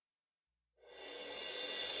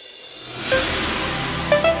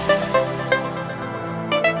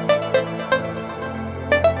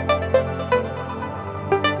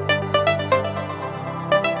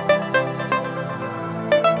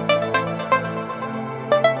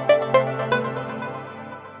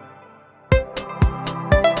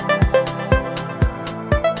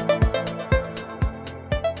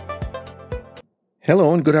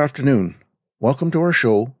Hello and good afternoon. Welcome to our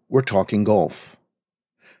show, We're Talking Golf.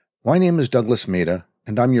 My name is Douglas Maida,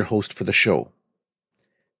 and I'm your host for the show.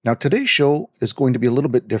 Now, today's show is going to be a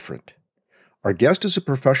little bit different. Our guest is a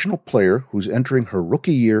professional player who's entering her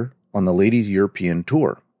rookie year on the Ladies European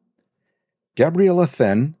Tour. Gabriella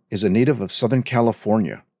Then is a native of Southern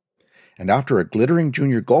California, and after a glittering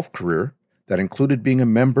junior golf career that included being a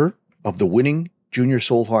member of the winning Junior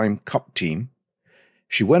Solheim Cup team,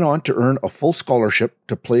 she went on to earn a full scholarship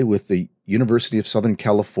to play with the University of Southern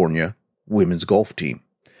California women's golf team.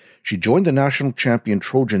 She joined the national champion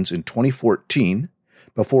Trojans in 2014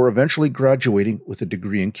 before eventually graduating with a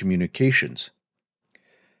degree in communications.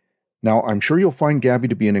 Now, I'm sure you'll find Gabby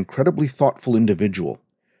to be an incredibly thoughtful individual.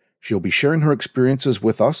 She'll be sharing her experiences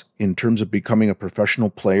with us in terms of becoming a professional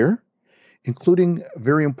player, including a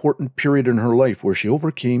very important period in her life where she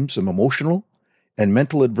overcame some emotional and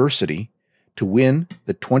mental adversity to win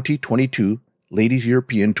the 2022 Ladies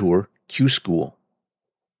European Tour Q School.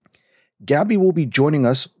 Gabby will be joining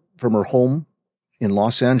us from her home in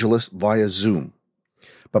Los Angeles via Zoom.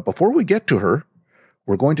 But before we get to her,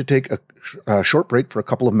 we're going to take a short break for a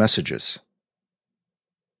couple of messages.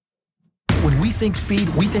 When we think speed,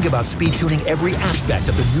 we think about speed tuning every aspect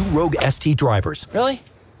of the new Rogue ST drivers. Really?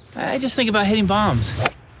 I just think about hitting bombs.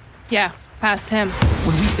 Yeah, past him.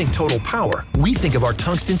 When we think total power, we think of our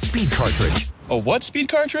tungsten speed cartridge. A what speed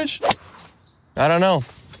cartridge? I don't know,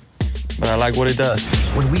 but I like what it does.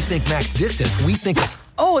 When we think max distance, we think...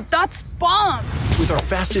 Oh, that's bomb! With our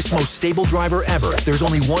fastest, most stable driver ever, there's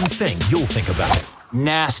only one thing you'll think about.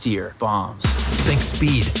 Nastier bombs. Think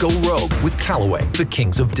speed. Go Rogue with Callaway, the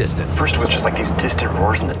kings of distance. First it was just like these distant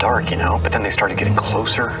roars in the dark, but then they started getting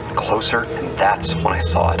closer and closer, and that's when I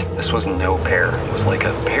saw it. This was no bear. It was like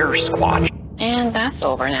a bear squatch. And that's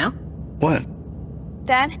over now. What?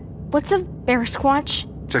 Dad, what's a bear squatch?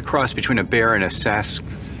 It's a cross between a bear and a It's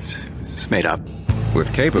made up.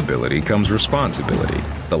 With capability comes responsibility.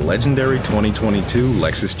 The legendary 2022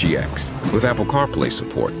 Lexus GX with Apple CarPlay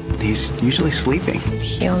support. He's usually sleeping.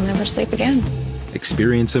 He'll never sleep again.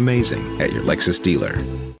 Experience amazing at your Lexus dealer.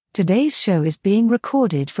 Today's show is being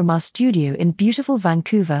recorded from our studio in beautiful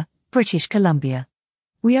Vancouver, British Columbia.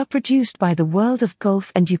 We are produced by The World of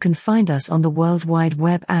Golf, and you can find us on the World Wide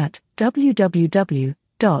Web at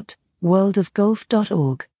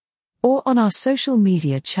www.worldofgolf.org or on our social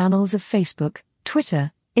media channels of Facebook,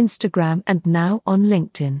 Twitter, Instagram, and now on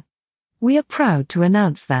LinkedIn. We are proud to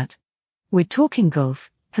announce that We're Talking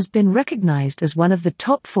Golf has been recognized as one of the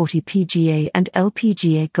top 40 PGA and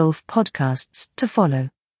LPGA golf podcasts to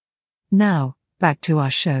follow. Now, back to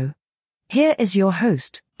our show. Here is your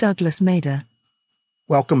host, Douglas Maida.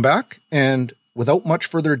 Welcome back, and without much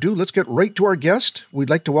further ado, let's get right to our guest. We'd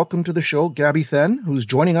like to welcome to the show Gabby Then, who's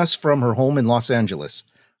joining us from her home in Los Angeles.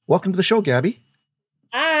 Welcome to the show, Gabby.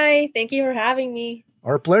 Hi, thank you for having me.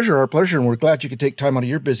 Our pleasure, and we're glad you could take time out of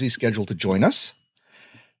your busy schedule to join us.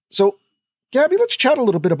 So, Gabby, let's chat a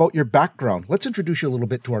little bit about your background. Let's introduce you a little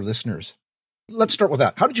bit to our listeners. Let's start with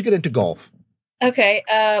that. How did you get into golf? Okay,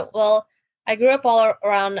 well, I grew up all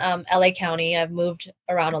around LA County. I've moved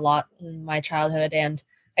around a lot in my childhood, and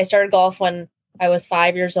I started golf when I was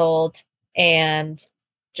 5 years old and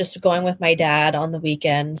just going with my dad on the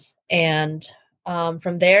weekends. And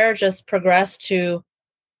from there, just progressed to,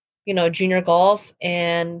 junior golf,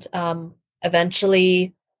 and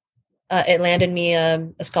eventually it landed me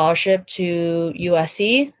a scholarship to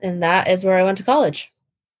USC, and that is where I went to college.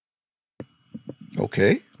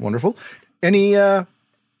 Okay, wonderful. Any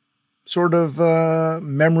sort of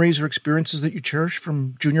memories or experiences that you cherish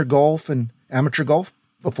from junior golf and amateur golf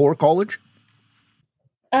before college?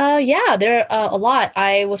 Yeah, there are a lot.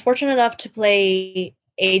 I was fortunate enough to play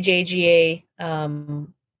AJGA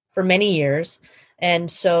for many years.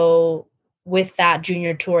 And so with that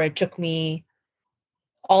junior tour, it took me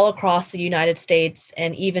all across the United States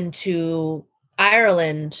and even to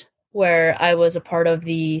Ireland, where I was a part of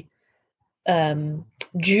the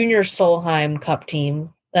Junior Solheim Cup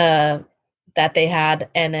team that they had.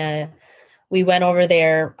 And we went over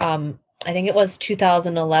there, I think it was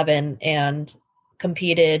 2011, and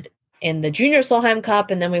competed in the Junior Solheim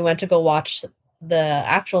Cup. And then we went to go watch the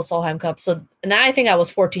actual Solheim Cup. So, and I think I was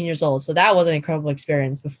 14 years old. So that was an incredible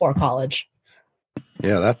experience before college.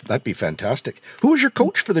 Yeah, that'd be fantastic. Who was your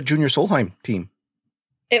coach for the Junior Solheim team?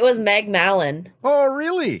 It was Meg Mallon. Oh,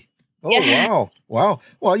 really? Oh, yeah. Wow.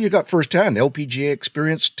 Well, you got firsthand LPGA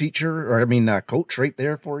experience coach right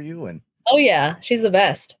there for you. And oh, yeah. She's the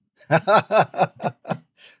best.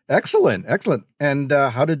 Excellent. And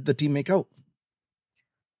how did the team make out?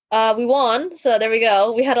 We won. So there we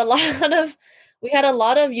go. We had a lot of we had a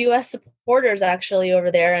lot of U.S. supporters actually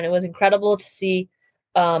over there, and it was incredible to see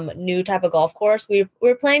new type of golf course. We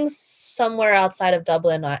were playing somewhere outside of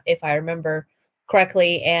Dublin, if I remember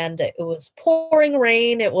correctly, and it was pouring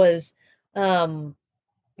rain. It was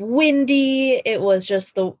windy. It was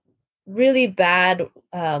just the really bad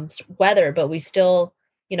weather, but we still,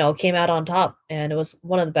 came out on top, and it was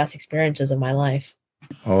one of the best experiences of my life.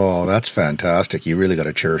 Oh, that's fantastic. You really got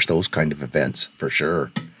to cherish those kind of events for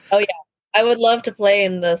sure. Oh, yeah. I would love to play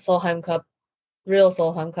in the Solheim Cup, real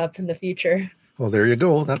Solheim Cup in the future. Well, there you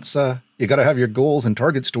go. That's you got to have your goals and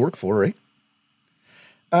targets to work for, right?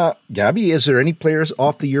 Gabby, is there any players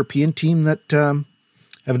off the European team that have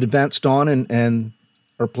advanced on and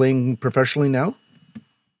are playing professionally now?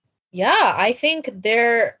 Yeah, I think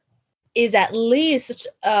there is at least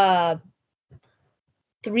 3,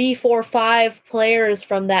 4, 5 players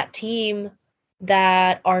from that team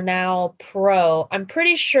that are now pro. I'm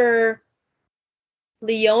pretty sure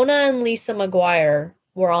Leona and Lisa McGuire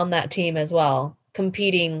were on that team as well,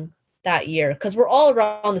 competing that year, because we're all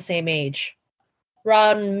around the same age,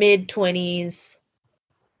 around mid-20s.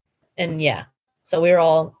 And yeah, so we were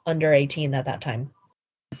all under 18 at that time.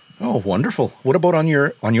 Oh, wonderful. What about on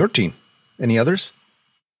your team? Any others?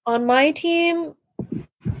 On my team,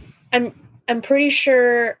 I'm pretty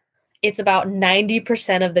sure it's about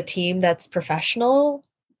 90% of the team that's professional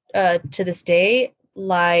to this day,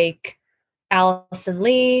 like Allison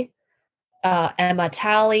Lee, Emma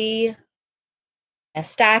Talley,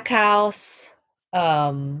 Stackhouse,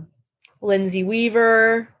 Lindsay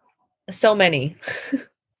Weaver, so many.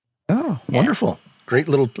 Oh, wonderful. Yeah. Great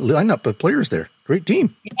little lineup of players there. Great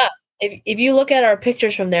team. Yeah. If you look at our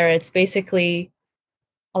pictures from there, it's basically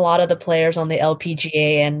a lot of the players on the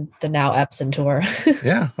LPGA and the now Epson Tour.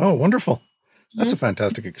 Yeah. Oh, wonderful. That's a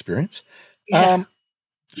fantastic experience. Yeah.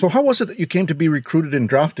 So how was it that you came to be recruited and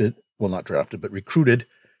drafted? Well, not drafted, but recruited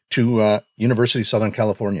to University of Southern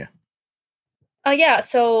California? Yeah.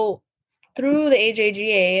 So through the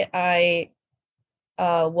AJGA, I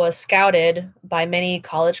was scouted by many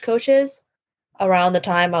college coaches around the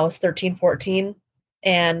time I was 13, 14.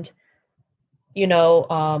 And,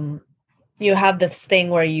 you have this thing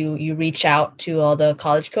where you reach out to all the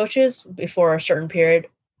college coaches before a certain period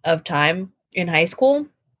of time in high school.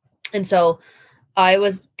 And so I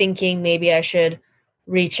was thinking maybe I should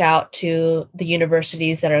reach out to the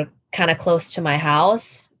universities that are kind of close to my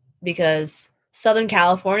house, because Southern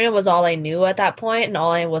California was all I knew at that point and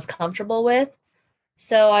all I was comfortable with.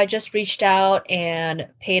 So I just reached out and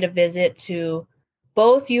paid a visit to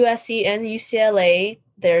both USC and UCLA,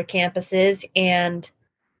 their campuses, and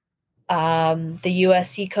the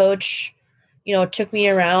USC coach, took me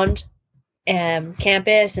around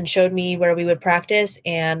campus and showed me where we would practice,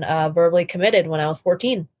 and verbally committed when I was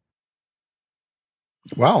 14.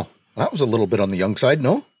 Wow. That was a little bit on the young side,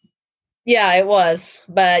 no? Yeah, it was,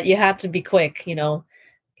 but you have to be quick, in order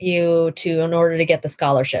to get the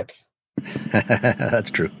scholarships.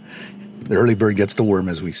 That's true. The early bird gets the worm,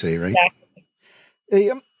 as we say, right? Exactly.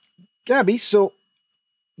 Hey, Gabby, so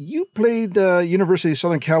you played University of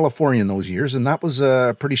Southern California in those years, and that was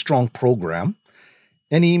a pretty strong program.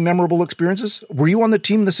 Any memorable experiences? Were you on the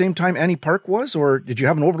team the same time Annie Park was, or did you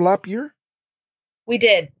have an overlap year? We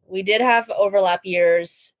did. We did have overlap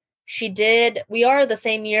years. She did. We are the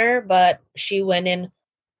same year, but she went in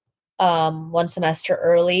one semester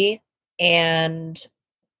early, and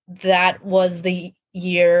that was the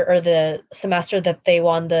year or the semester that they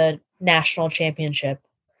won the national championship.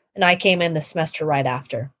 And I came in the semester right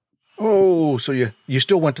after. Oh, so you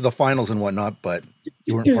still went to the finals and whatnot, but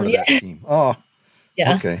you weren't part of that team. Oh,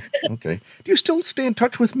 yeah. Okay. Do you still stay in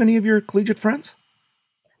touch with many of your collegiate friends?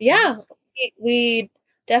 Yeah, we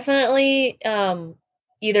definitely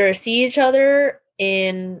either see each other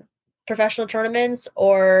in professional tournaments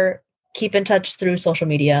or keep in touch through social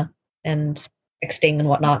media and texting and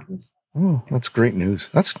whatnot. Oh, that's great news.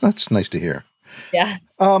 That's nice to hear. Yeah.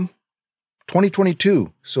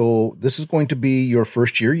 2022. So this is going to be your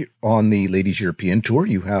first year on the Ladies European Tour.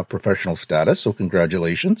 You have professional status, so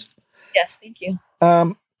congratulations. Yes, thank you.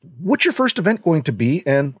 What's your first event going to be?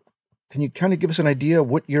 And can you kind of give us an idea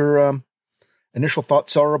what your initial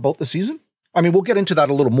thoughts are about the season? I mean, we'll get into that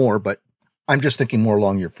a little more, but I'm just thinking more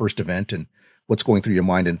along your first event and what's going through your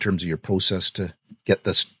mind in terms of your process to get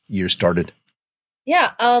this year started.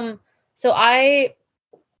 Yeah. So I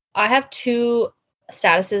have 2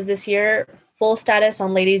 statuses this year. Full status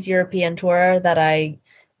on Ladies European Tour that I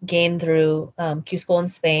gained through Q School in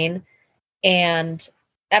Spain, and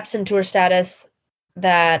Epson Tour status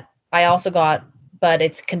that I also got, but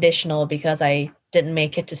it's conditional because I didn't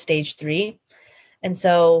make it to stage 3. And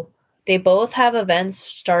so they both have events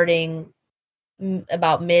starting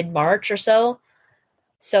about mid-March or so.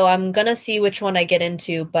 So I'm going to see which one I get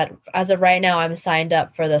into. But as of right now, I'm signed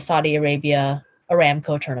up for the Saudi Arabia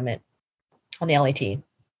Aramco tournament on the LAT.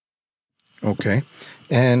 Okay.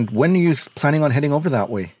 And when are you planning on heading over that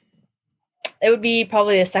way? It would be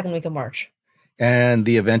probably the second week of March. And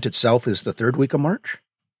the event itself is the third week of March?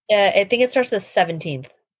 I think it starts the 17th.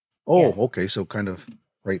 Oh, yes. Okay. So kind of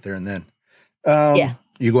right there and then. Yeah.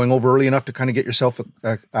 You going over early enough to kind of get yourself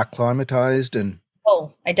acclimatized? And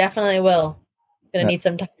Oh, I definitely will. Going to need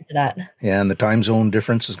some time for that. Yeah, and the time zone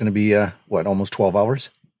difference is going to be, almost 12 hours?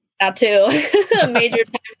 That too. A major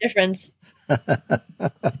time difference.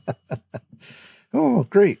 Oh,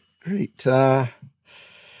 great.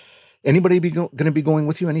 Anybody going to be going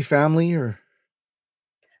with you? Any family or?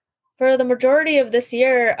 For the majority of this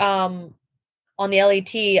year, on the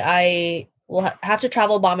LAT, I will have to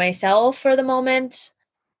travel by myself for the moment.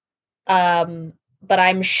 But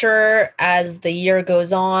I'm sure as the year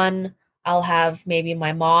goes on, I'll have maybe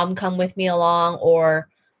my mom come with me along, or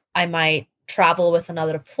I might travel with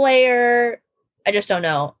another player. I just don't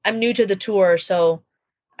know. I'm new to the tour, so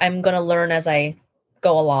I'm going to learn as I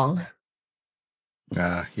go along.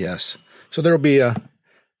 Yes. So there'll be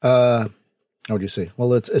how would you say?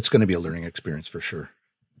 Well, it's going to be a learning experience for sure.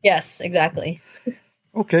 Yes, exactly.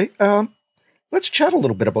 Okay. Let's chat a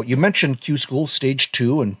little bit about, you mentioned Q School Stage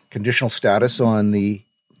 2 and conditional status on the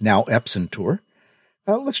now Epson Tour.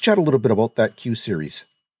 Let's chat a little bit about that Q series.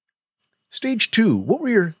 Stage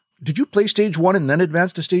 2, did you play Stage 1 and then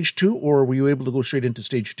advance to Stage 2, or were you able to go straight into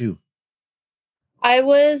Stage 2? I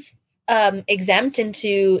was exempt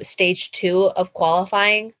into Stage 2 of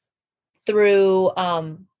qualifying through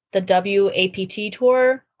the WAPT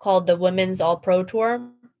tour called the Women's All Pro Tour.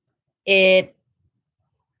 It,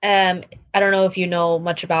 I don't know if you know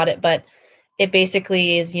much about it, but it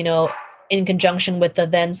basically is, in conjunction with the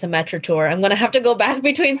then Symetra Tour. I'm going to have to go back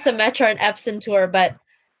between Symetra and Epson Tour, but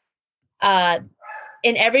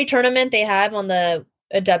in every tournament they have on the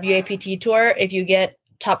WAPT Tour, if you get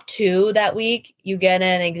top 2 that week, you get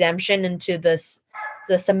an exemption into the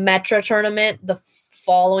Symetra tournament the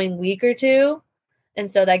following week or two. And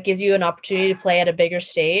so that gives you an opportunity to play at a bigger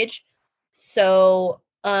stage. So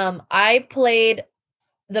I played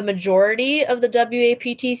the majority of the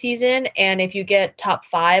WAPT season, and if you get top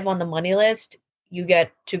 5 on the money list, you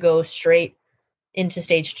get to go straight into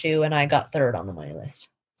Stage 2, and I got 3rd on the money list.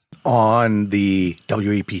 On the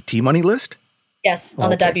WAPT money list? Yes, on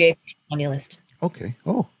the WAPT money list. Okay.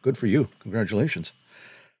 Oh, good for you. Congratulations.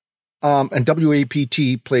 And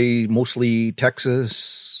WAPT play mostly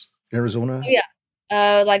Texas, Arizona? Oh,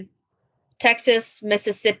 yeah. Like Texas,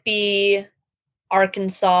 Mississippi,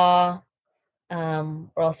 Arkansas. Where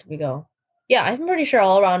else did we go? Yeah, I'm pretty sure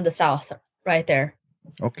all around the South, right there.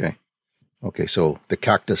 Okay. So the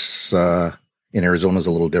Cactus in Arizona is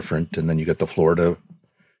a little different, and then you got the Florida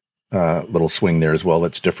little swing there as well.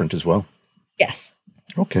 That's different as well. Yes.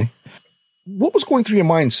 Okay. What was going through your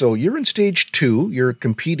mind? So you're in Stage 2. You're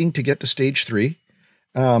competing to get to Stage 3.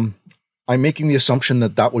 I'm making the assumption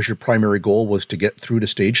that was your primary goal, was to get through to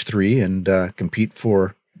Stage 3 and compete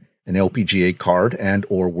for an LPGA card and,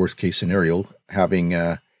 or worst case scenario, having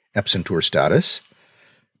Epson Tour status.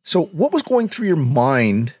 So what was going through your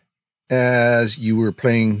mind as you were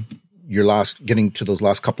playing getting to those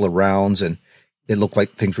last couple of rounds, and it looked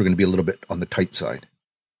like things were going to be a little bit on the tight side?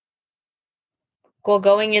 Well,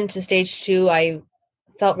 going into Stage 2, I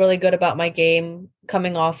felt really good about my game,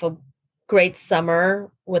 coming off a great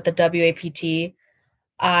summer with the WAPT.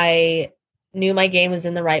 I knew my game was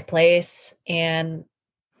in the right place, and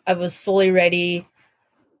I was fully ready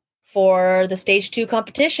for the Stage 2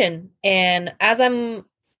 competition. And as I'm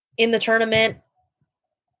in the tournament,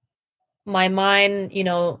 my mind,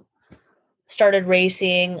 started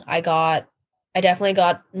racing. I definitely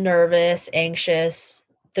got nervous, anxious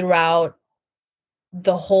throughout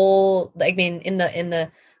the whole, in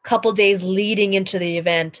the couple days leading into the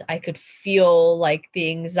event. I could feel like the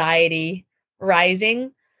anxiety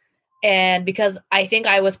rising. And because I think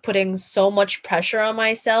I was putting so much pressure on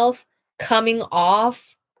myself coming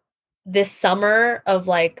off this summer of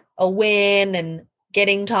like a win and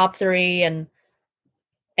getting top 3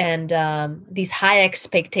 and these high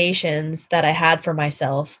expectations that I had for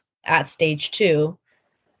myself at Stage 2.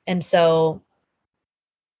 And so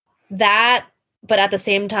that, but at the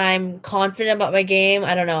same time, confident about my game.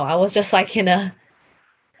 I don't know. I was just like in a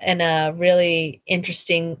really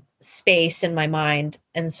interesting space in my mind.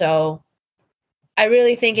 And so I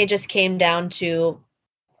really think it just came down to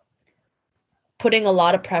putting a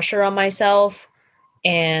lot of pressure on myself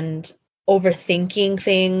and overthinking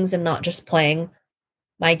things and not just playing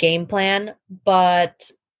my game plan. But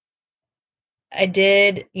I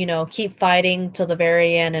did, keep fighting till the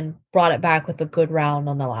very end and brought it back with a good round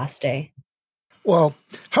on the last day. Well,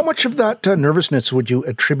 how much of that nervousness would you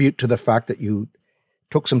attribute to the fact that you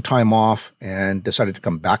took some time off and decided to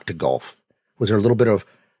come back to golf? Was there a little bit of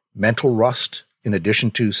mental rust in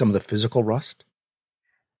addition to some of the physical rust?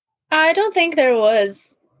 I don't think there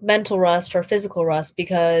was mental rust or physical rust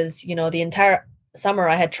because, the entire summer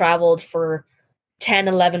I had traveled for 10,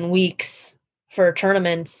 11 weeks for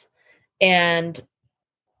tournaments, and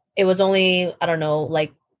it was only, I don't know,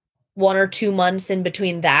 like 1 or 2 months in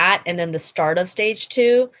between that and then the start of stage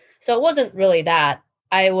 2. So it wasn't really that.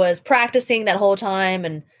 I was practicing that whole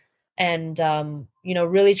time and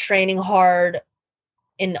really training hard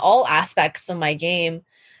in all aspects of my game.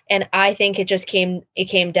 And I think it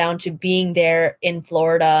came down to being there in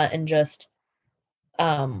Florida and just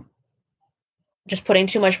putting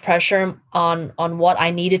too much pressure on what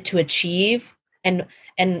I needed to achieve and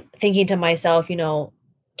thinking to myself,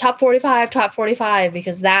 top 45,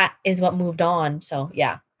 because that is what moved on. So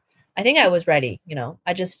yeah, I think I was ready,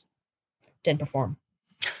 I just didn't perform.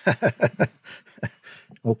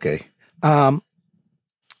 Okay. Now,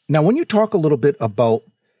 when you talk a little bit about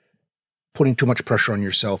putting too much pressure on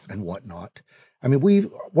yourself and whatnot, I mean,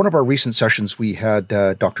 one of our recent sessions, we had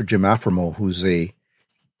Dr. Jim Aframo, who's a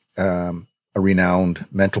renowned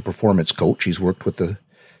mental performance coach. He's worked with the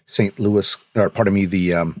San Francisco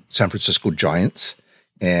Giants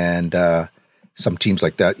and some teams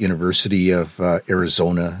like that, University of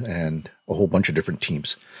Arizona, and a whole bunch of different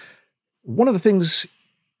teams. One of the things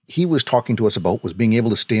he was talking to us about was being able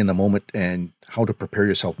to stay in the moment and how to prepare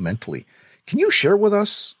yourself mentally. Can you share with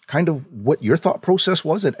us kind of what your thought process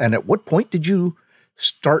was, and at what point did you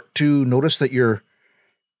start to notice that your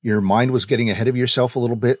mind was getting ahead of yourself a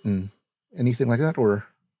little bit and anything like that? Or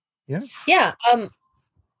yeah,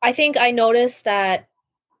 I think I noticed that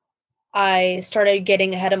I started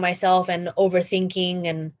getting ahead of myself and overthinking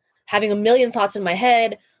and having a million thoughts in my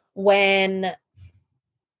head when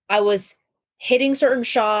I was hitting certain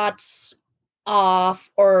shots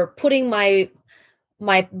off or putting my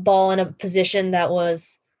ball in a position that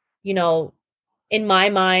was, in my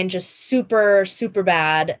mind, just super, super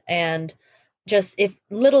bad. And just if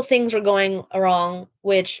little things were going wrong,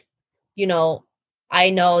 which, I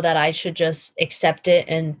know that I should just accept it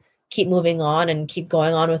and keep moving on and keep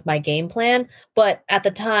going on with my game plan. But at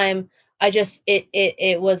the time,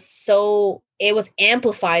 it was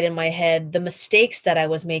amplified in my head, the mistakes that I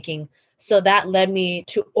was making. So that led me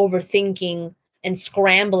to overthinking and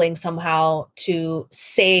scrambling somehow to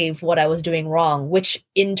save what I was doing wrong, which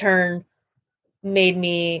in turn made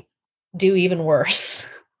me do even worse.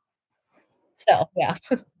 So, yeah.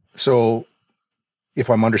 So if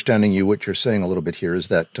I'm understanding you, what you're saying a little bit here is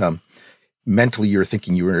that mentally you're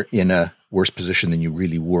thinking you were in a worse position than you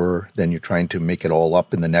really were. Then you're trying to make it all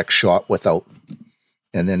up in the next shot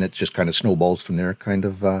and then it just kind of snowballs from there kind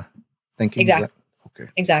of thinking. Exactly.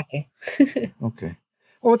 Okay. Exactly. Okay.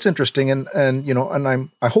 Well, it's interesting. And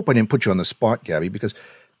I hope I didn't put you on the spot, Gabby, because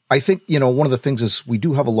I think, one of the things is we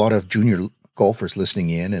do have a lot of junior golfers listening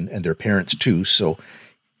in and their parents too. So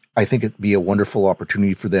I think it'd be a wonderful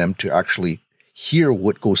opportunity for them to actually hear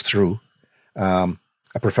what goes through a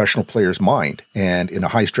professional player's mind and in a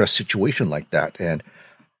high stress situation like that. And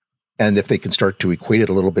if they can start to equate it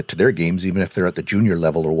a little bit to their games, even if they're at the junior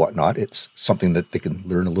level or whatnot, it's something that they can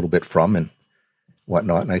learn a little bit from and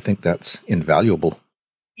whatnot. And I think that's invaluable.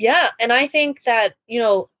 Yeah. And I think that,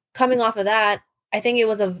 coming off of that, I think it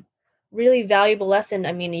was a really valuable lesson.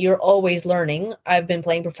 I mean, you're always learning. I've been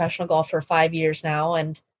playing professional golf for 5 years now,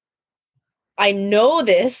 and I know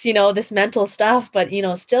this, this mental stuff, but,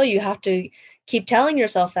 still you have to keep telling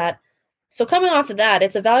yourself that. So coming off of that,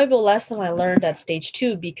 it's a valuable lesson I learned at stage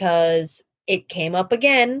 2 because it came up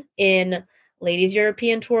again in Ladies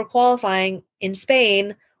European Tour qualifying in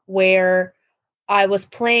Spain, where I was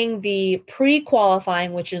playing the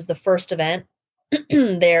pre-qualifying, which is the first event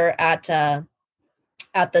there at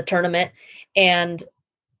the tournament. And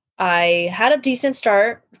I had a decent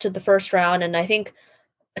start to the first round. And I think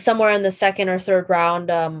somewhere in the second or third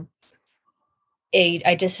round,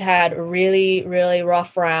 I just had a really, really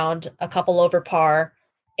rough round, a couple over par,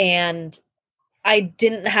 and I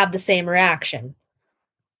didn't have the same reaction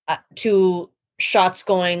to shots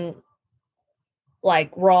going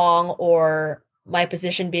like wrong or my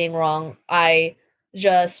position being wrong. I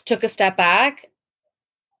just took a step back.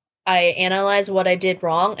 I analyzed what I did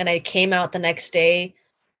wrong, and I came out the next day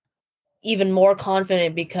even more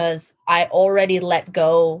confident because I already let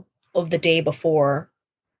go of the day before,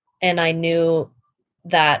 and I knew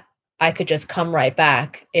that I could just come right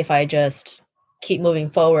back if I just keep moving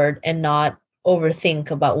forward and not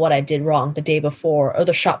overthink about what I did wrong the day before or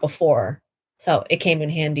the shot before. So it came in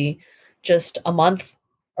handy just a month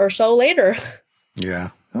or so later.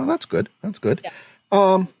 Yeah. Oh, that's good. That's good.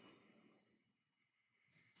 Yeah.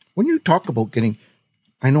 When you talk about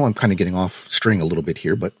I know I'm kind of getting off string a little bit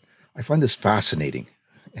here, but I find this fascinating,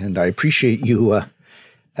 and I appreciate you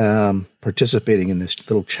participating in this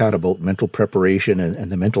little chat about mental preparation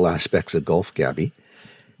and the mental aspects of golf, Gabby.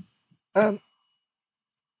 Part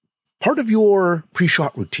of your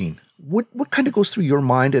pre-shot routine, what kind of goes through your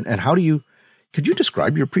mind, and how could you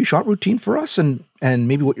describe your pre-shot routine for us and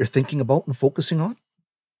maybe what you're thinking about and focusing on?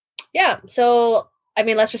 Yeah. So, I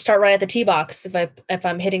mean, let's just start right at the tee box. If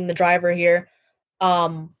I'm hitting the driver here,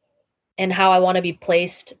 and how I want to be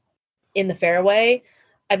placed in the fairway,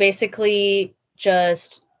 I basically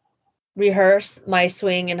just rehearse my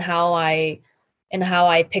swing and how I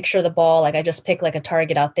picture the ball. Like I just pick like a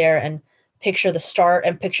target out there and picture the start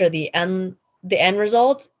and picture the end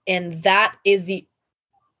result. And that is the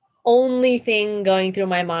only thing going through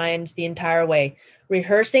my mind the entire way.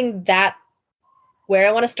 Rehearsing that, where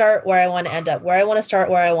I want to start, where I want to end up, where I want to start,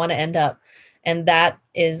 where I want to end up. And that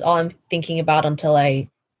is all I'm thinking about until I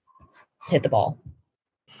hit the ball.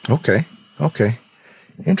 Okay.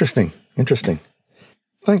 Interesting.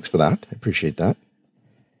 Thanks for that. I appreciate that.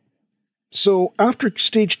 So after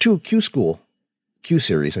stage 2 Q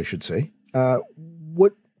series, I should say,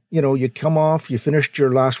 you come off, you finished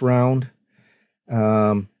your last round.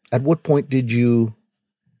 At what point did you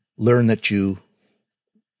learn that you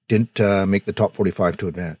didn't make the top 45 to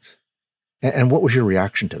advance? And what was your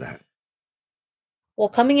reaction to that? Well,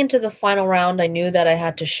 coming into the final round, I knew that I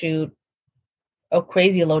had to shoot a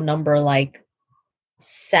crazy low number, like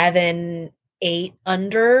 7, 8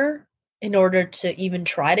 under in order to even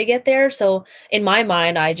try to get there. So in my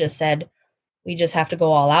mind, I just said, we just have to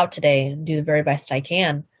go all out today and do the very best I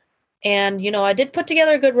can. And, I did put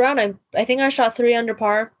together a good round. I think I shot 3 under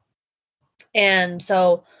par. And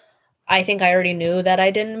so I think I already knew that I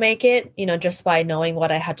didn't make it, just by knowing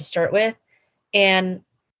what I had to start with. And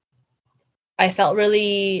I felt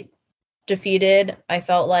really defeated. I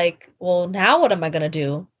felt like, well, now what am I going to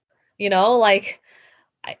do? I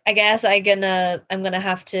guess I'm going to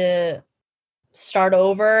have to start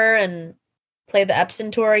over and play the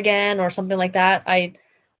Epson Tour again or something like that. I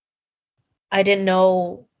didn't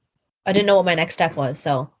know what my next step was,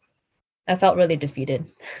 so I felt really defeated.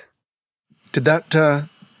 Did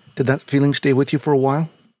that feeling stay with you for a while?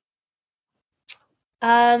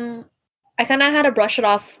 I kind of had to brush it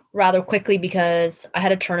off rather quickly because I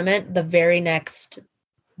had a tournament the very next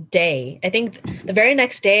day. I think the very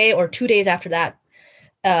next day or 2 days after that,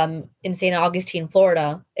 in St. Augustine,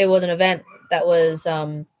 Florida. It was an event that was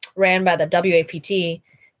ran by the WAPT,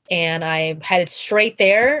 and I headed straight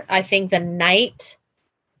there, I think the night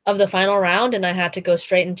of the final round, and I had to go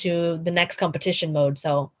straight into the next competition mode.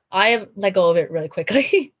 So I let go of it really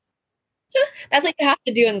quickly. That's what you have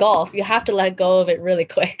to do in golf. You have to let go of it really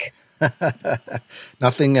quick.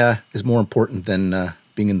 Nothing is more important than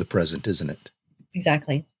being in the present, isn't it?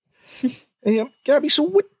 Exactly. Hey, Gabby, so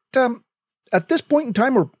what, at this point in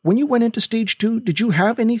time, or when you went into stage 2, did you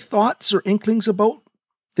have any thoughts or inklings about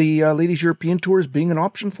the Ladies European Tours being an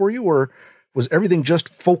option for you, or was everything just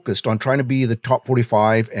focused on trying to be the top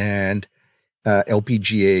 45 and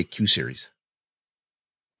LPGA Q Series?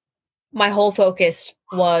 My whole focus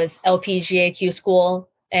was LPGA Q School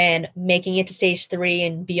and making it to stage 3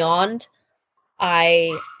 and beyond.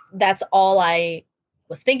 That's all I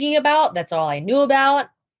was thinking about. That's all I knew about.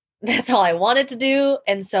 That's all I wanted to do.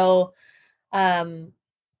 And so the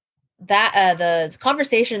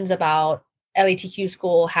conversations about LETQ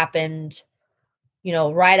School happened,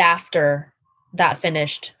 right after that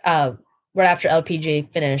finished, right after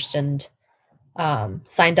LPGA finished, and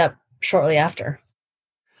signed up shortly after.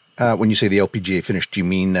 When you say the LPGA finished, do you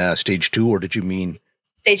mean stage 2, or did you mean?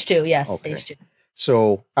 Stage 2, yes, okay. Stage 2.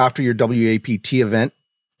 So after your WAPT event,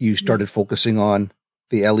 you started focusing on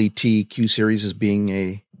the LETQ series as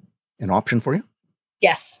being an option for you?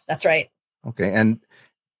 Yes, that's right. Okay. And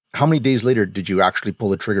how many days later did you actually pull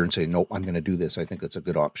the trigger and say, nope, I'm going to do this? I think that's a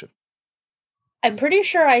good option. I'm pretty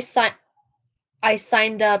sure I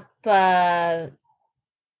signed up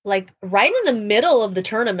like right in the middle of the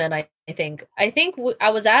tournament, I think. I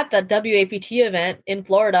was at the WAPT event in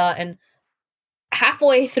Florida, and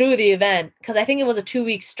halfway through the event, because I think it was a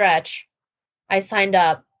 2-week stretch, I signed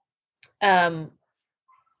up.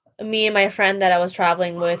 Me and my friend that I was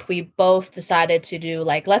traveling with, we both decided to do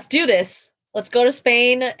let's do this. Let's go to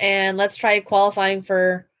Spain and let's try qualifying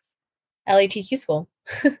for LETQ School.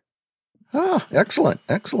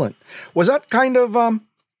 Excellent. Was that kind of,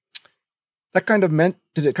 that kind of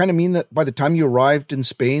did it kind of mean that by the time you arrived in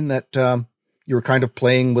Spain that you were kind of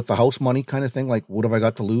playing with the house money kind of thing? Like, what have I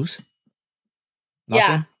got to lose? Nothing?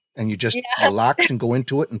 Yeah. And you just relax and go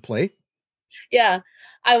into it and play? Yeah.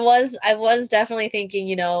 I was definitely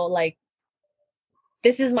thinking, like,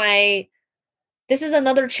 this is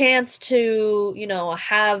another chance to,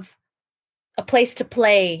 have a place to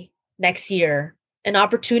play next year, an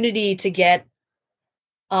opportunity to get,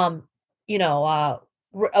 a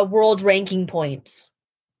world ranking points.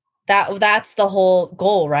 That's the whole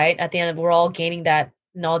goal, right? At the end, we're all gaining that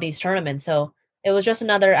in all these tournaments. So it was just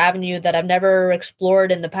another avenue that I've never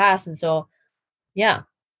explored in the past. And so, yeah,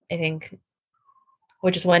 I think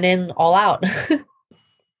we just went in all out.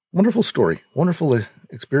 Wonderful story. Wonderful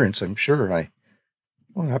experience. I'm sure.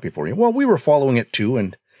 I'm happy for you. Well, we were following it too.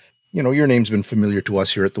 And, your name's been familiar to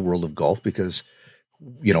us here at the World of Golf because,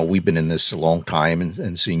 we've been in this a long time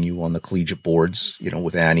and seeing you on the collegiate boards,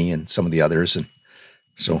 with Annie and some of the others. And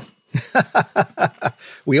so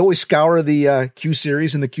we always scour the Q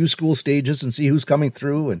series and the Q school stages and see who's coming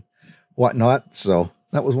through and whatnot. So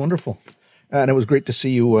that was wonderful. And it was great to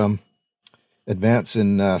see you advance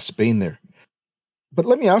in Spain there. But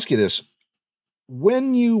let me ask you this.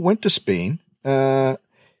 When you went to Spain,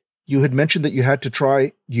 you had mentioned that you had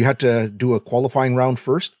to do a qualifying round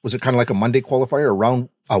first. Was it kind of like a Monday qualifier,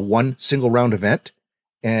 a one single round event,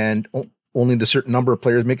 and only the certain number of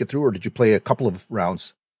players make it through, or did you play a couple of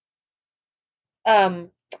rounds?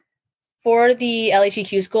 For the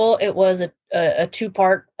LHEQ school, it was a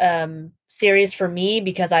two-part series for me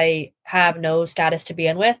because I have no status to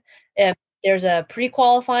begin with. There's a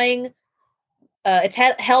pre-qualifying. It's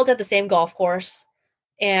held at the same golf course,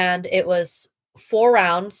 and it was 4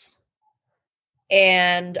 rounds.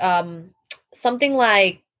 And something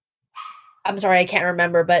like, I'm sorry, I can't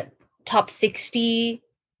remember, but top 60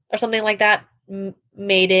 or something like that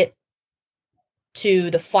made it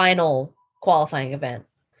to the final qualifying event.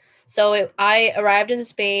 So I arrived in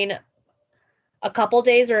Spain a couple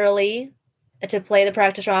days early to play the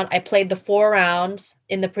practice round. I played the 4 rounds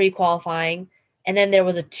in the pre-qualifying, and then there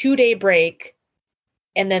was a 2-day break,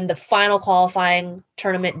 and then the final qualifying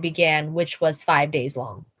tournament began, which was 5 days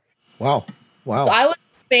long. Wow. So I was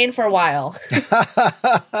in Spain for a while.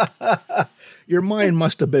 Your mind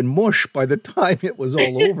must have been mush by the time it was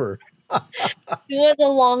all over. It was a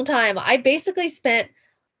long time. I basically spent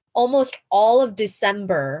almost all of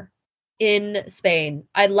December in Spain.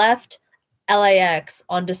 I left LAX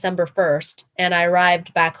on December 1st, and I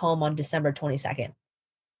arrived back home on December 22nd.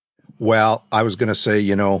 Well, I was going to say,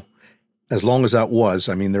 as long as that was,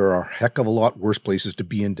 there are a heck of a lot worse places to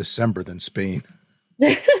be in December than Spain.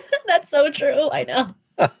 That's so true. I know.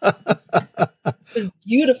 It was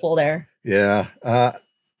beautiful there. Yeah.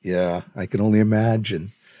 I can only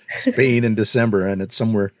imagine Spain in December, and it's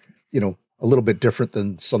somewhere, a little bit different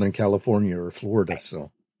than Southern California or Florida. Right.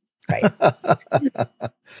 So, right.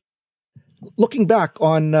 Looking back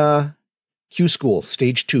on Q School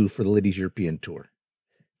Stage 2 for the Ladies European Tour,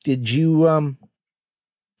 did you,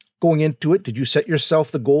 going into it, did you set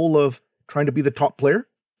yourself the goal of trying to be the top player?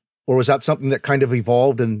 Or was that something that kind of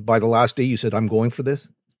evolved and by the last day you said, I'm going for this?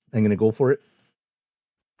 I'm going to go for it?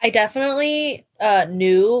 I definitely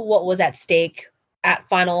knew what was at stake at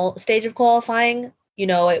final stage of qualifying.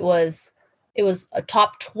 It was a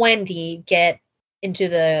top 20 get into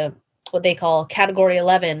the what they call category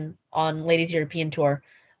 11 on Ladies European Tour.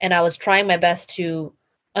 And I was trying my best to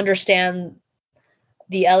understand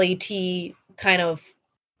the LET kind of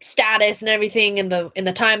status and everything in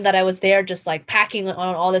the time that I was there, just like packing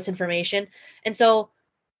on all this information. And so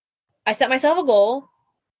I set myself a goal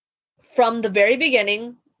from the very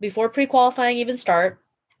beginning, before pre-qualifying even start,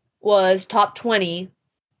 was top 20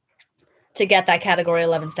 to get that category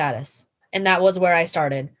 11 status. And that was where I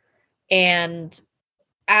started. And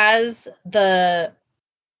as the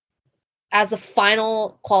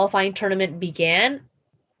final qualifying tournament began,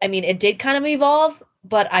 it did kind of evolve,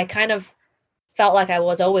 but I kind of felt like I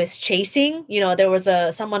was always chasing. There was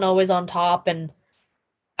someone always on top, and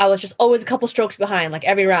I was just always a couple strokes behind, like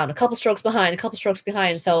every round, a couple strokes behind.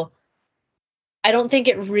 So I don't think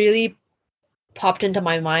it really popped into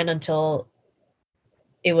my mind until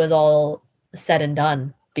it was all said and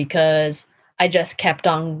done, because I just kept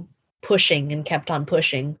on pushing.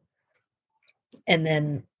 And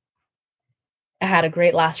then I had a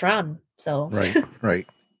great last round. So Right.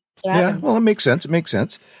 Yeah, well, it makes sense.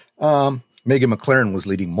 Megan McLaren was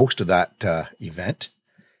leading most of that event.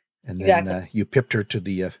 And then you pipped her to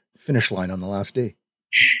the finish line on the last day.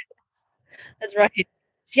 That's right.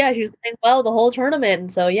 Yeah, she was playing well the whole tournament.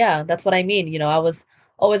 And so, yeah, that's what I mean. I was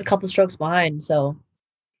always a couple strokes behind. So,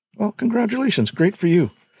 well, congratulations. Great for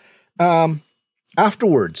you.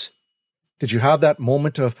 Afterwards, did you have that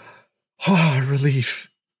moment of relief,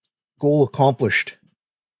 goal accomplished?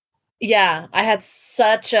 Yeah, I had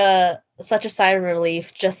such a sigh of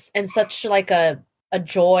relief, just and such like a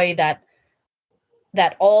joy that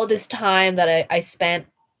all this time that I spent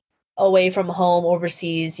away from home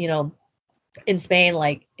overseas, in Spain,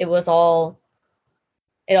 like it all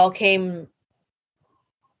came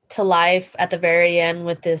to life at the very end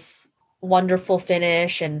with this wonderful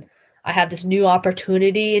finish. And I have this new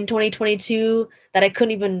opportunity in 2022 that I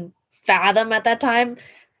couldn't even fathom at that time.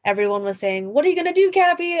 Everyone was saying, what are you going to do,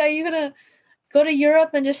 Gabby? Are you going to go to Europe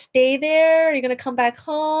and just stay there? Are you going to come back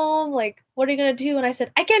home? Like, what are you going to do? And I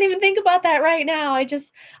said, I can't even think about that right now.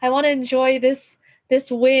 I want to enjoy this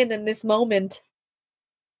win and this moment.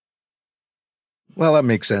 Well, that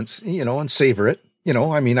makes sense, and savor it.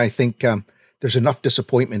 I think there's enough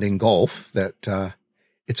disappointment in golf that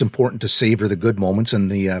it's important to savor the good moments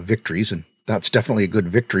and the victories. And that's definitely a good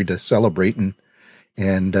victory to celebrate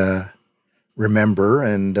and remember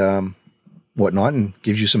and whatnot, and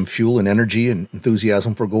gives you some fuel and energy and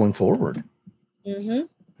enthusiasm for going forward.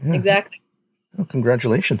 Mm-hmm. Yeah. Exactly. Well,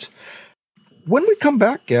 congratulations. When we come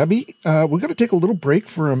back, Gabby, we've got to take a little break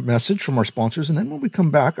for a message from our sponsors. And then when we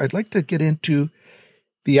come back, I'd like to get into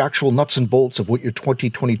the actual nuts and bolts of what your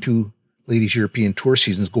 2022 Ladies European Tour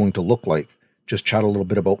season is going to look like. Just chat a little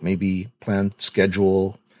bit about maybe planned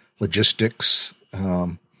schedule, logistics,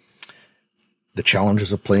 the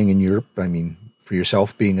challenges of playing in Europe. I mean, for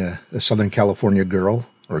yourself being a Southern California girl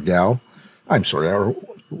or gal, or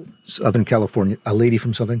Southern California, a lady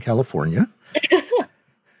from Southern California,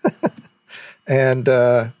 and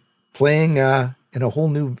playing in a whole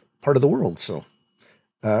new part of the world. So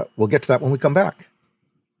we'll get to that when we come back.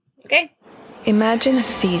 Okay. Imagine a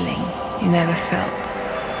feeling you never felt.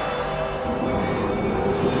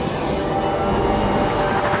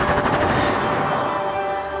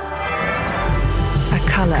 A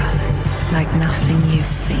color like nothing you've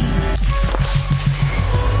seen.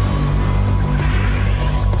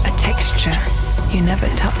 A texture you never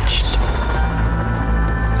touched.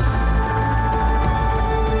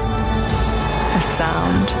 A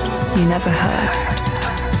sound you never heard.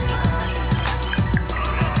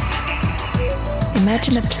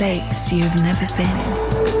 Imagine a place you've never been.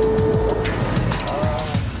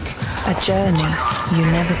 A journey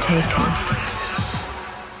you've never taken.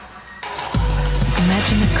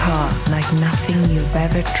 Imagine a car like nothing you've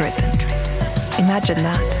ever driven. Imagine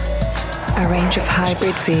that. A range of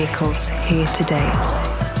hybrid vehicles here today.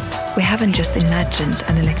 We haven't just imagined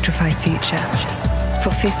an electrified future.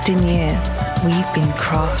 For 15 years, we've been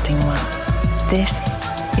crafting one. This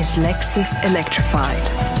is Lexus Electrified.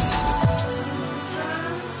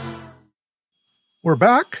 We're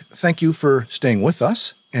back. Thank you for staying with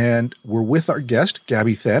us. And we're with our guest,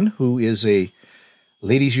 Gabby Then, who is a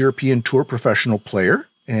Ladies European Tour professional player.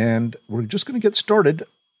 And we're just going to get started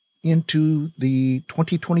into the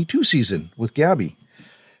 2022 season with Gabby.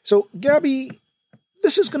 So, Gabby,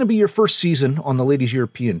 this is going to be your first season on the Ladies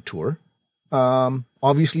European Tour.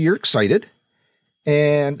 Obviously, you're excited,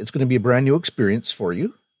 and it's going to be a brand new experience for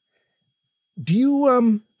you. Do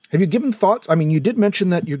you have you given thoughts? I mean, you did mention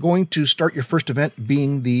that you're going to start your first event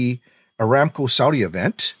being the Aramco Saudi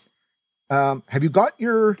event. Have you got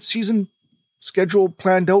your season schedule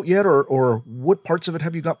planned out yet, or what parts of it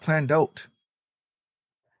have you got planned out?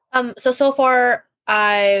 So far,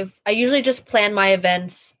 I usually just plan my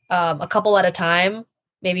events a couple at a time,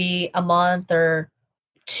 maybe a month or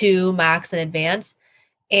two max in advance.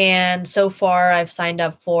 And so far, I've signed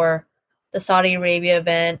up for the Saudi Arabia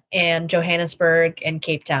event and Johannesburg and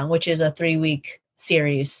Cape Town, which is a 3-week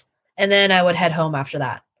series. And then I would head home after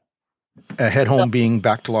that. Head home being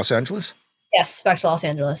back to Los Angeles? Yes, back to Los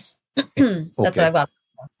Angeles. That's what I've got.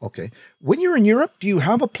 Okay. When you're in Europe, do you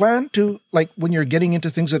have a plan to, like, when you're getting into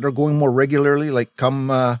things that are going more regularly, like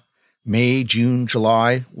come May, June,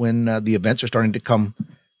 July, when the events are starting to come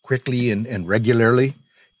quickly and regularly,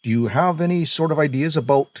 do you have any sort of ideas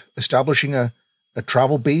about establishing a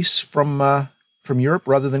travel base from Europe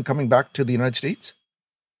rather than coming back to the United States?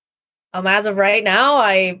 As of right now,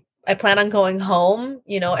 I plan on going home,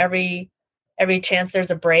 every chance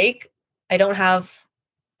there's a break. I don't have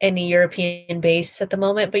any European base at the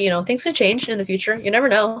moment, but things could change in the future. You never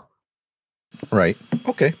know. Right.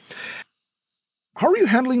 Okay. How are you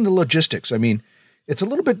handling the logistics? I mean, it's a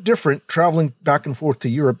little bit different traveling back and forth to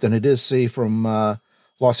Europe than it is, say, from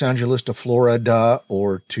Los Angeles to Florida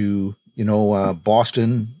or to,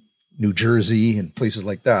 Boston, New Jersey, and places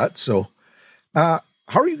like that. So how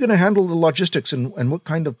are you going to handle the logistics and what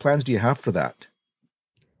kind of plans do you have for that?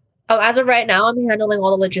 As of right now, I'm handling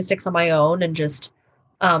all the logistics on my own and just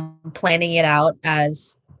planning it out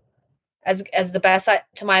as the best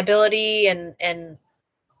to my ability, and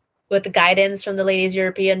with the guidance from the Ladies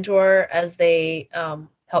European Tour as they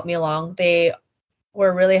helped me along. They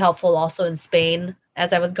were really helpful also in Spain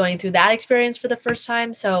as I was going through that experience for the first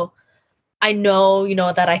time. So I know,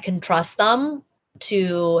 that I can trust them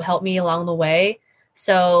to help me along the way.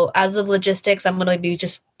 So as of logistics, I'm going to be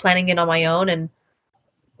just planning it on my own and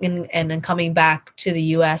then coming back to the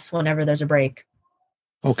US whenever there's a break.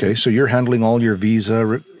 Okay, so you're handling all your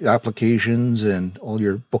visa applications and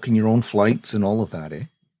booking your own flights and all of that, eh?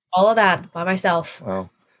 All of that by myself. Wow.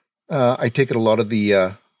 I take it a lot of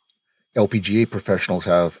the LPGA professionals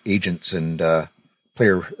have agents and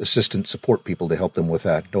player assistant support people to help them with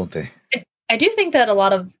that, don't they? I do think that a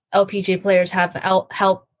lot of LPGA players have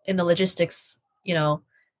help in the logistics,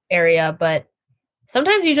 area, but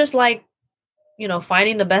sometimes you just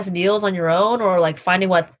finding the best deals on your own, or finding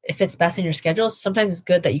what if fits best in your schedule. Sometimes it's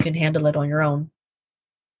good that you can handle it on your own.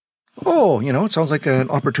 Oh, it sounds like an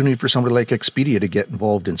opportunity for somebody like Expedia to get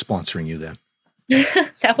involved in sponsoring you then.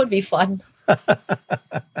 That would be fun. What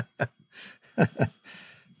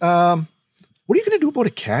are you going to do about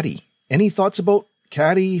a caddy? Any thoughts about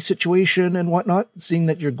caddy situation and whatnot, seeing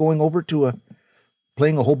that you're going over to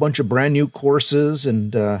playing a whole bunch of brand new courses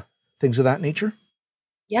and things of that nature?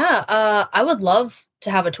 Yeah, I would love to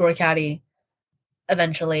have a tour caddy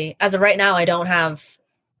eventually. As of right now, I don't have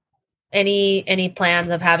any plans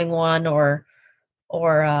of having one or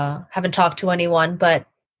haven't talked to anyone, but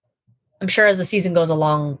I'm sure as the season goes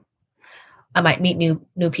along, I might meet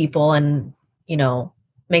new people and,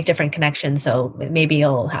 make different connections. So maybe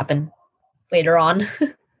it'll happen later on.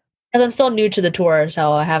 Because I'm still new to the tour,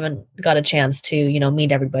 so I haven't got a chance to,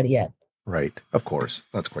 meet everybody yet. Right. Of course.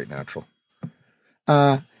 That's quite natural.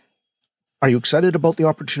 Are you excited about the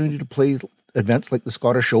opportunity to play events like the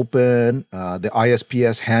Scottish Open, the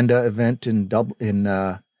ISPS Handa event in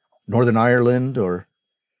Northern Ireland, or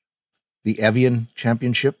the Evian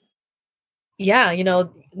Championship? Yeah,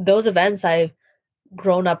 those events I've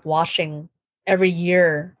grown up watching every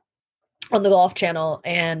year on the Golf Channel,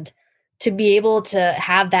 and to be able to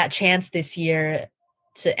have that chance this year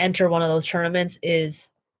to enter one of those tournaments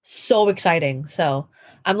is so exciting. So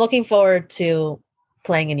I'm looking forward to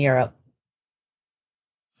playing in Europe.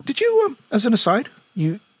 Did you, as an aside,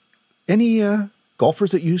 any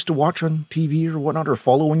golfers that you used to watch on TV or whatnot, or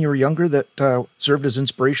follow when you were younger, that served as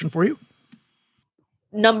inspiration for you?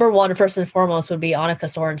 Number one, first and foremost, would be Annika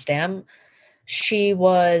Sorenstam. She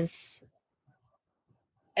was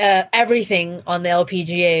everything on the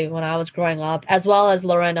LPGA when I was growing up, as well as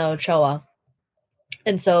Lorena Ochoa.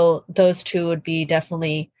 And so those two would be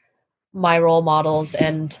definitely my role models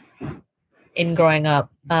and in growing up.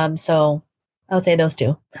 So I would say those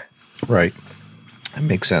two. Right. That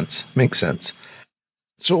makes sense.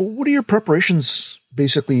 So what are your preparations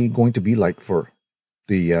basically going to be like for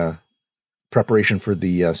the preparation for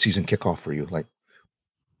the season kickoff for you?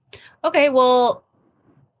 Okay, well,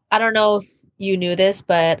 I don't know if you knew this,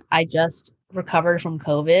 but I just recovered from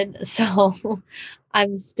COVID. So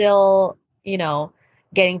I'm still,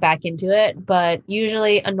 getting back into it. But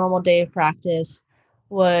usually a normal day of practice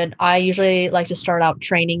I usually like to start out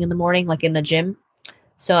training in the morning, like in the gym.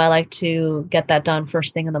 So I like to get that done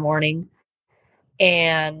first thing in the morning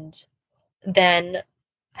and then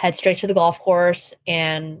head straight to the golf course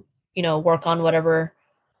and, work on whatever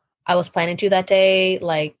I was planning to that day,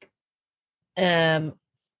 like a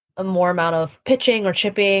more amount of pitching or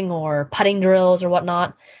chipping or putting drills or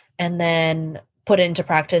whatnot, and then put it into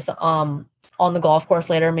practice on the golf course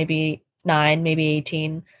later, maybe 9, maybe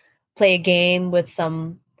 18. Play a game with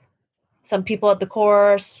some people at the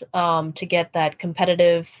course to get that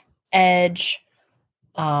competitive edge,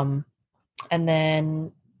 and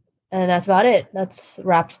that's about it. That's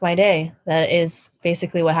wraps my day. That is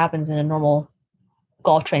basically what happens in a normal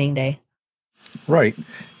golf training day. Right.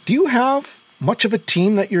 Do you have much of a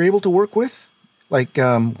team that you're able to work with, like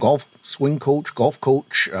golf swing coach, golf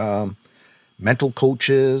coach, mental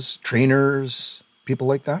coaches, trainers, people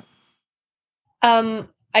like that?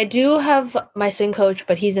 I do have my swing coach,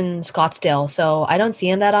 but he's in Scottsdale, so I don't see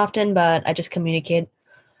him that often, but I just communicate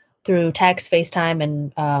through text, FaceTime,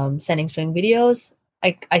 and sending swing videos.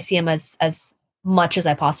 I see him as much as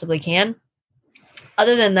I possibly can.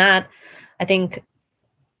 Other than that, I think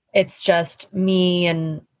it's just me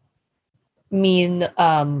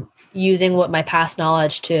using what my past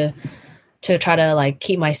knowledge to try to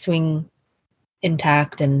keep my swing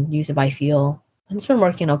intact and use it by feel. And it's been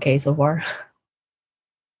working okay so far.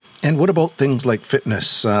 And what about things like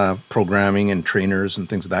fitness programming and trainers and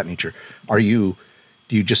things of that nature? Do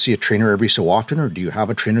Do you just see a trainer every so often, or do you have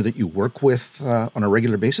a trainer that you work with on a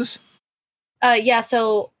regular basis? Yeah.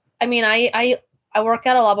 So, I mean, I work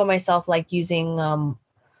out a lot by myself, like using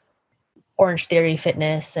Orange Theory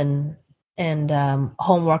Fitness and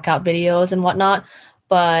home workout videos and whatnot.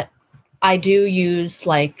 But I do use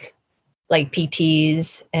like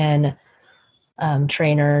PTs and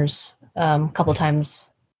trainers a couple times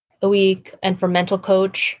a week. And for mental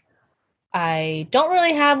coach, I don't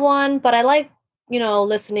really have one, but I like,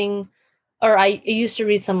 listening, or I used to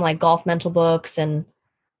read some like golf mental books, and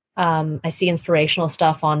I see inspirational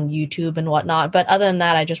stuff on YouTube and whatnot. But other than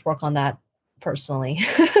that, I just work on that personally.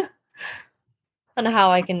 On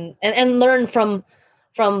how I can and learn from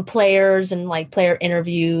players and like player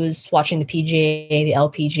interviews, watching the PGA, the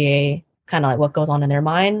LPGA, kind of like what goes on in their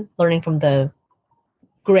mind, learning from the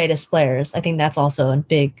greatest players. I think that's also a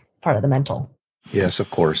big part of the mental. Yes,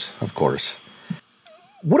 of course. Of course.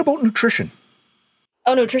 What about nutrition?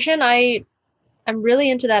 Oh, nutrition. I'm really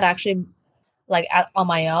into that actually, like on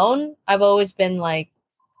my own. I've always been like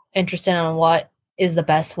interested in what is the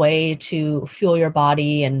best way to fuel your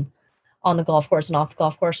body and on the golf course and off the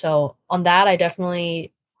golf course. So on that, I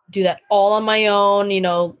definitely do that all on my own,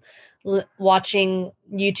 watching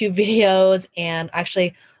YouTube videos. And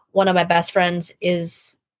actually one of my best friends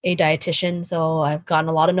is a dietitian. So I've gotten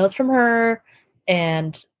a lot of notes from her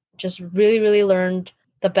and just really, really learned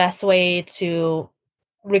the best way to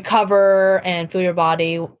recover and fuel your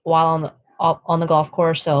body while on the golf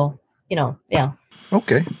course. So, yeah.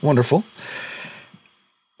 Okay, wonderful.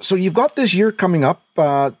 So you've got this year coming up.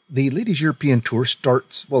 The Ladies European Tour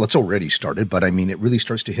starts, well, it's already started, but I mean, it really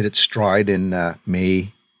starts to hit its stride in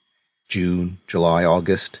May, June, July,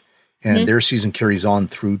 August. And their season carries on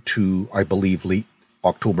through to, I believe, late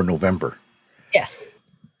October, November. Yes.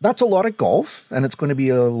 That's a lot of golf, and it's going to be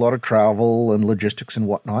a lot of travel and logistics and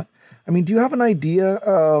whatnot. I mean, do you have an idea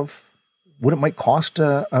of what it might cost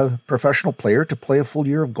a professional player to play a full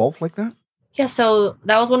year of golf like that? Yeah, so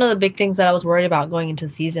that was one of the big things that I was worried about going into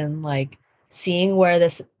the season, like seeing where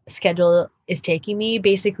this schedule is taking me,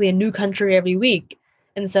 basically a new country every week.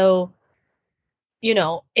 And so,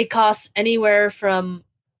 it costs anywhere from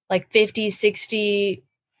like $50,000,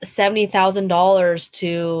 $60,000,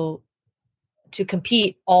 $70,000 to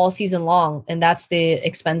compete all season long. And that's the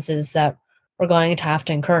expenses that we're going to have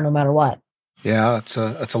to incur no matter what. Yeah,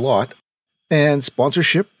 that's a lot. And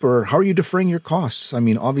sponsorship, or how are you deferring your costs? I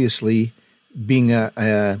mean, obviously, being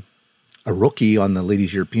a rookie on the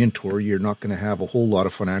Ladies European Tour, you're not going to have a whole lot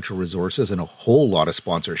of financial resources and a whole lot of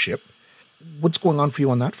sponsorship. What's going on for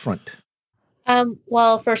you on that front?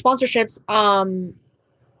 Well, for sponsorships,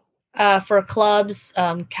 for clubs,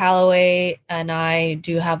 Callaway and I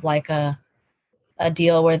do have like a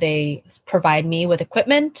deal where they provide me with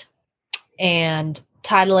equipment, and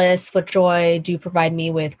Titleist, FootJoy do provide me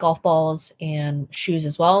with golf balls and shoes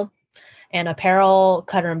as well. And apparel,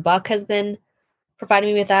 Cutter and Buck has been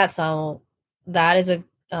providing me with that. So that is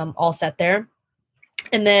all set there.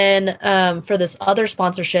 And then for this other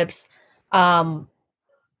sponsorships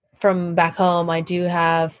from back home, I do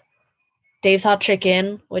have Dave's Hot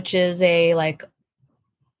Chicken, which is a like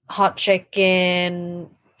hot chicken,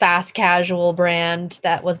 fast casual brand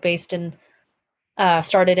that was based in,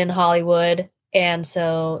 started in Hollywood. And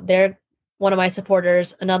so they're one of my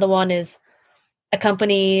supporters. Another one is a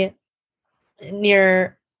company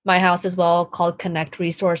near my house as well called Connect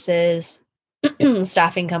Resources,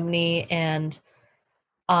 staffing company. And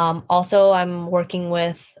also I'm working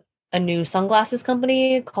with a new sunglasses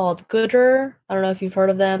company called Gooder. I don't know if you've heard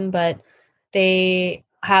of them, but they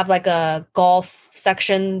have like a golf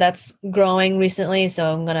section that's growing recently.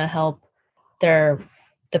 So I'm going to help the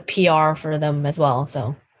PR for them as well.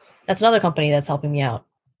 So that's another company that's helping me out.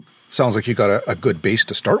 Sounds like you got a good base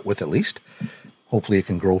to start with, at least. Hopefully it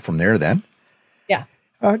can grow from there then. Yeah.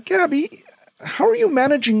 Gabby, how are you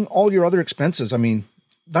managing all your other expenses? I mean,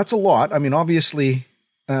 that's a lot. I mean, obviously,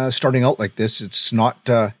 starting out like this, it's not,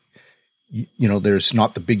 there's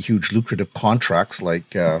not the big, huge lucrative contracts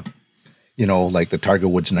like, like the Tiger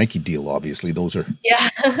Woods Nike deal, obviously. Those are. Yeah.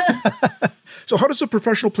 So how does a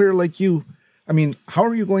professional player like you, I mean, how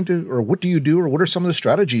are you going to, or what do you do, or what are some of the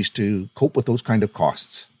strategies to cope with those kind of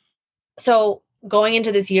costs? So going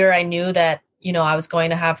into this year, I knew that, I was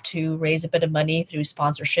going to have to raise a bit of money through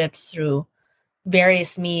sponsorships, through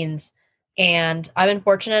various means. And I've been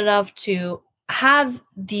fortunate enough to have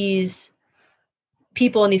these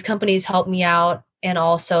people and these companies help me out, and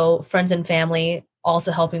also friends and family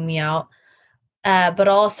also helping me out. But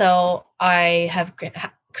also I have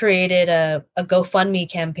created a GoFundMe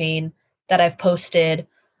campaign that I've posted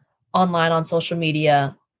online on social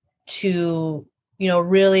media to,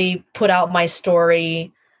 really put out my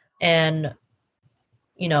story and,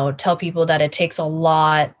 tell people that it takes a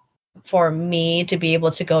lot for me to be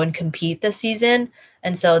able to go and compete this season.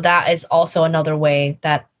 And so that is also another way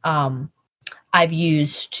that I've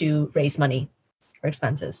used to raise money for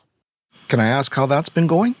expenses. Can I ask how that's been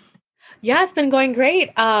going? Yeah, it's been going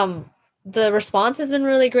great. The response has been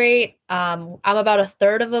really great. I'm about a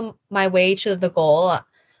third of my way to the goal.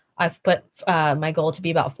 I've put my goal to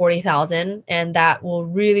be about 40,000, and that will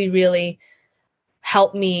really, really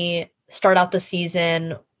help me start out the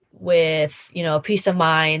season with, peace of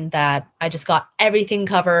mind that I just got everything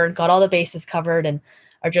covered, got all the bases covered, and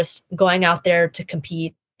are just going out there to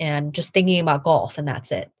compete and just thinking about golf, and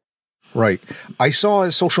that's it. Right. I saw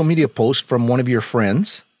a social media post from one of your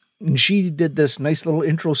friends, and she did this nice little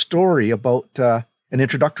intro story about an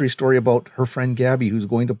introductory story about her friend Gabby, who's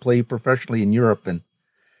going to play professionally in Europe, and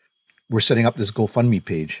we're setting up this GoFundMe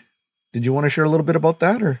page. Did you want to share a little bit about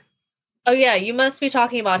that, or? Oh yeah, you must be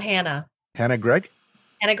talking about Hannah. Hannah Gregg?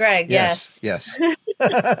 Hannah Gregg, yes. Yes.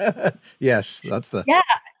 Yes, that's the... Yeah.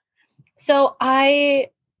 So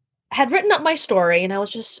I had written up my story, and I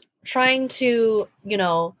was just trying to,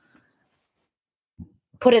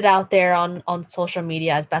 put it out there on social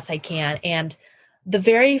media as best I can. And the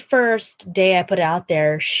very first day I put it out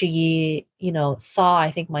there, she, saw,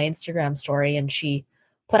 I think, my Instagram story, and she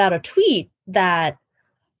put out a tweet that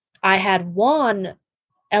I had won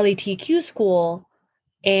LETQ school,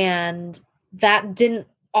 and that didn't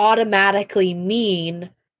automatically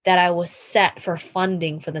mean that I was set for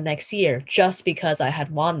funding for the next year just because I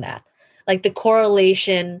had won that. Like, the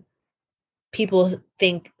correlation people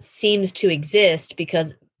think seems to exist,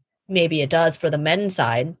 because maybe it does for the men's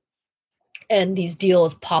side and these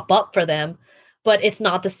deals pop up for them, but it's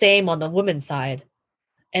not the same on the women's side.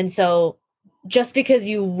 And so just because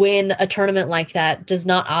you win a tournament like that does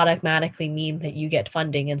not automatically mean that you get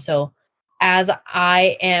funding. And so as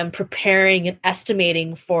I am preparing and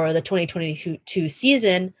estimating for the 2022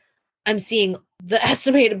 season, I'm seeing the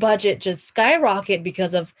estimated budget just skyrocket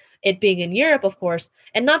because of it being in Europe, of course,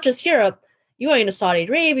 and not just Europe. You're going to Saudi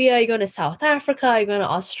Arabia, you're going to South Africa, you're going to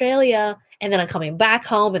Australia, and then I'm coming back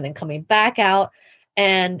home and then coming back out.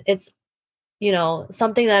 And it's,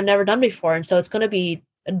 something that I've never done before. And so it's going to be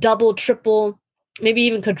a double, triple, maybe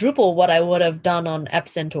even quadruple what I would have done on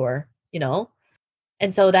Epson Tour,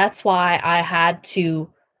 And so that's why I had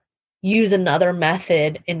to use another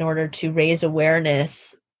method in order to raise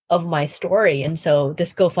awareness of my story. And so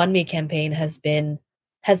this GoFundMe campaign has been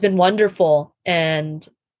wonderful, and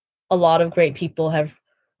a lot of great people have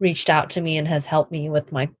reached out to me and has helped me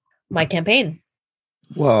with my campaign.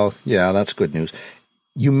 Well, yeah, that's good news.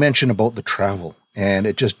 You mentioned about the travel, and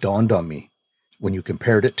it just dawned on me when you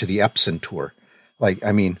compared it to the Epson Tour.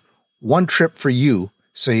 One trip for you,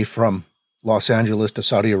 say from Los Angeles to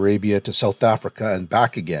Saudi Arabia to South Africa and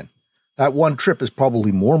back again, that one trip is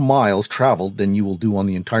probably more miles traveled than you will do on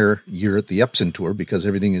the entire year at the Epson Tour, because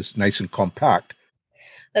everything is nice and compact.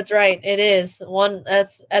 That's right. It is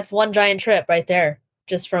that's one giant trip right there,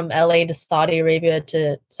 just from LA to Saudi Arabia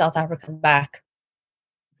to South Africa and back.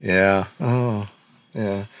 Yeah. Oh,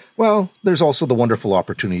 yeah. Well, there's also the wonderful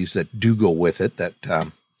opportunities that do go with it, that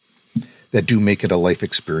do make it a life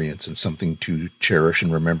experience and something to cherish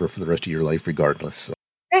and remember for the rest of your life, regardless. So.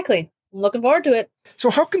 Exactly. I'm looking forward to it. So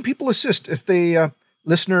how can people assist if they,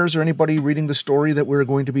 listeners or anybody reading the story that we're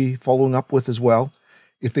going to be following up with as well,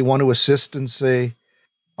 if they want to assist and say,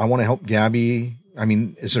 I want to help Gabby?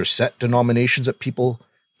 Is there set denominations that people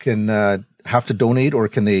can have to donate, or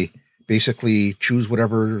can they basically choose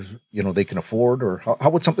whatever, they can afford? Or how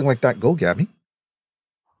would something like that go, Gabby?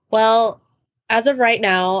 Well, as of right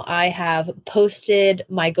now, I have posted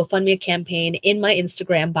my GoFundMe campaign in my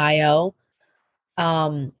Instagram bio.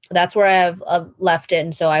 That's where I've left it.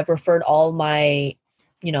 And so I've referred all my,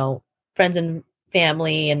 friends and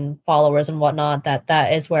family and followers and whatnot,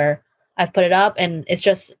 that is where I've put it up. And it's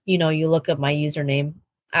just, you look up my username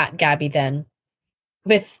at Gabby Then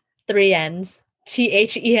with 3 N's,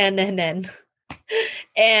 THENNN.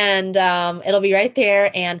 And it'll be right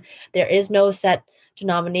there. And there is no set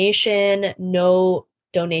denomination. No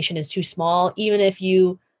donation is too small. Even if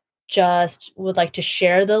you just would like to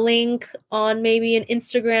share the link on maybe an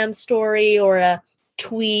Instagram story or a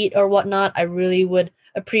tweet or whatnot, I really would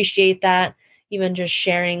appreciate that. Even just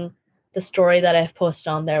sharing the story that I've posted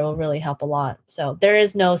on there will really help a lot. So there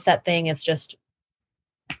is no set thing. It's just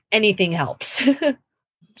anything helps.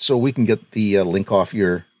 So we can get the link off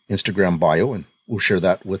your Instagram bio, and we'll share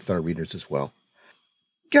that with our readers as well.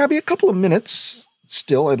 Gabby, a couple of minutes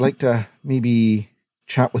still, I'd like to maybe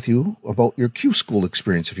chat with you about your Q School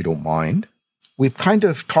experience, if you don't mind. we've kind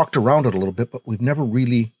of talked around it a little bit, but we've never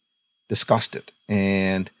really discussed it.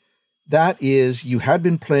 And that is, you had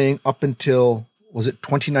been playing up until, was it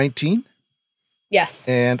 2019? Yes.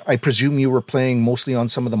 And I presume you were playing mostly on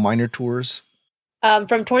some of the minor tours? From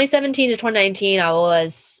 2017 to 2019, I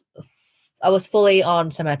was fully on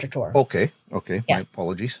Symmetra Tour. Okay. Yes. My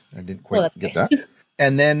apologies. I didn't quite get okay. that.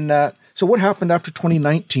 And then, so what happened after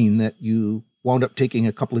 2019 that you wound up taking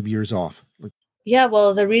a couple of years off? Yeah,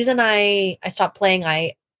 well, the reason I stopped playing,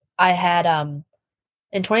 I had,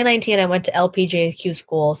 in 2019, I went to LPGAQ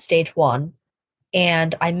school, stage 1,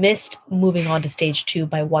 and I missed moving on to stage 2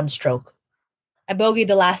 by 1 stroke. I bogeyed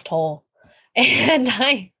the last hole, and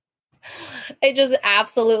it just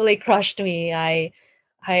absolutely crushed me. I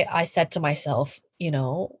said to myself,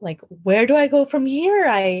 where do I go from here?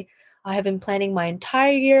 I have been planning my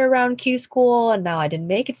entire year around Q school, and now I didn't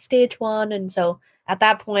make it stage 1. And so at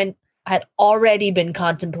that point, I had already been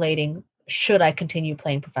contemplating, should I continue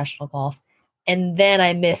playing professional golf? And then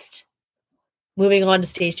I missed moving on to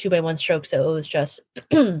stage 2 by 1 stroke. So it was just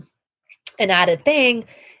an added thing.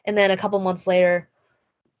 And then a couple months later,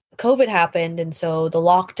 COVID happened. And so the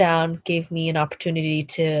lockdown gave me an opportunity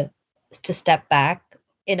to step back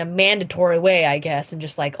in a mandatory way, I guess. And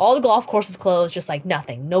just like all the golf courses closed, just like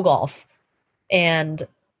nothing, no golf. And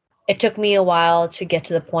it took me a while to get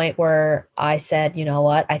to the point where I said, you know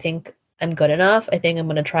what, I think I'm good enough. I think I'm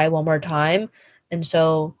going to try one more time. And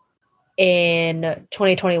so in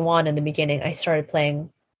 2021, in the beginning, I started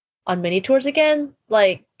playing on mini tours again,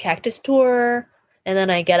 like Cactus Tour. And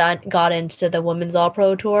then I got into the Women's All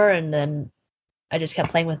Pro Tour. And then I just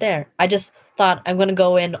kept playing with there. I just thought I'm going to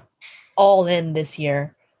go in all in this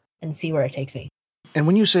year and see where it takes me. And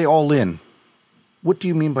when you say all in, what do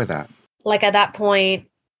you mean by that? Like at that point,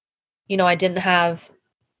 I didn't have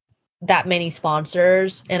that many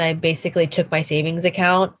sponsors, and I basically took my savings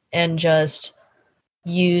account and just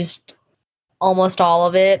used almost all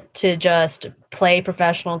of it to just play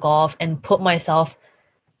professional golf and put myself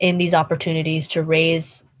in these opportunities to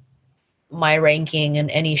raise my ranking in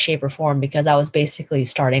any shape or form, because I was basically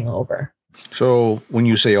starting over. So when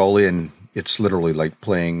you say all in, it's literally like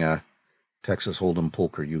playing Texas Hold'em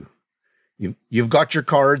poker. You've got your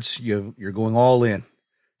cards, you're going all in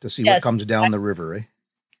to see what comes down the river, eh?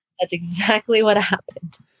 That's exactly what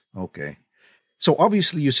happened. Okay. So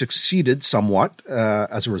obviously you succeeded somewhat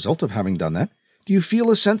as a result of having done that. Do you feel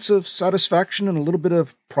a sense of satisfaction and a little bit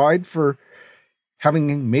of pride for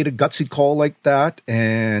having made a gutsy call like that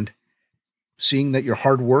and seeing that your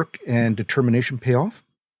hard work and determination pay off?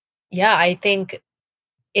 Yeah, I think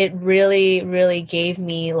it really, really gave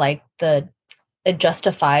me it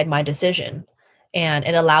justified my decision, and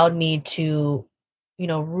it allowed me to,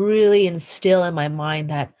 really instill in my mind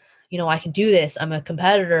that, I can do this. I'm a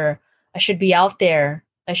competitor. I should be out there.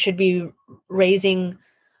 I should be raising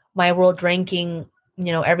my world ranking,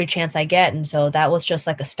 every chance I get. And so that was just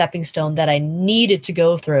like a stepping stone that I needed to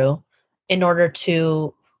go through in order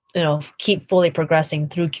to, keep fully progressing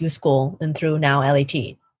through Q school and through now LAT.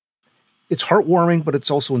 It's heartwarming, but it's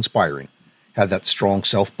also inspiring. Had that strong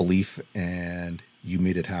self-belief and you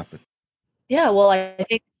made it happen. Yeah. Well, I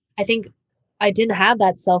think I didn't have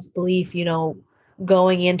that self-belief,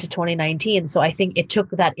 going into 2019. So I think it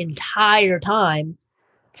took that entire time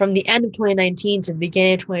from the end of 2019 to the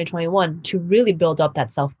beginning of 2021 to really build up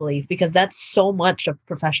that self-belief, because that's so much of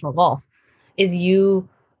professional golf, is you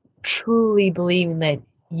truly believing that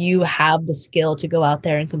you have the skill to go out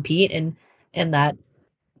there and compete, and that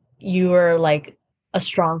you are like a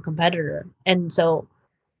strong competitor. And so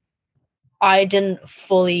I didn't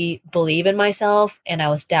fully believe in myself, and I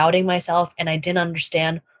was doubting myself, and I didn't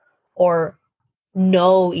understand or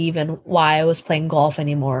know even why I was playing golf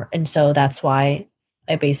anymore. And so that's why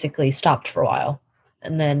I basically stopped for a while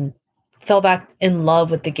and then fell back in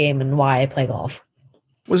love with the game and why I play golf.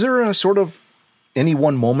 Was there a sort of any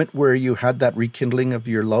one moment where you had that rekindling of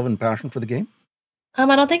your love and passion for the game?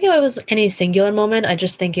 I don't think it was any singular moment. I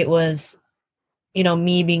just think it was,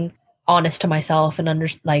 me being honest to myself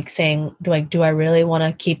and saying, do I really want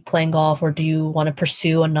to keep playing golf, or do you want to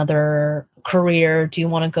pursue another career? Do you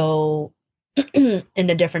want to go in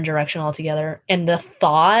a different direction altogether? And the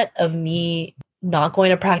thought of me not going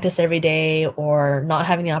to practice every day or not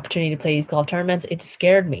having the opportunity to play these golf tournaments, it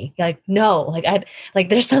scared me. No,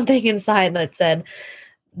 there's something inside that said,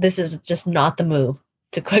 this is just not the move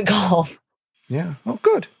to quit golf. Yeah. Oh,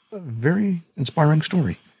 good. A very inspiring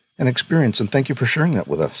story and experience. And thank you for sharing that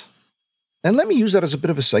with us. And let me use that as a bit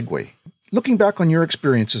of a segue. Looking back on your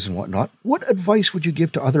experiences and whatnot, what advice would you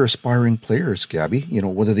give to other aspiring players, Gabby?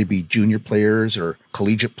 Whether they be junior players or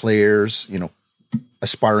collegiate players,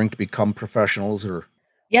 aspiring to become professionals or...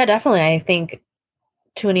 Yeah, definitely. I think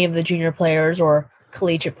to any of the junior players or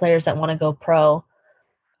collegiate players that want to go pro,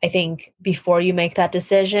 I think before you make that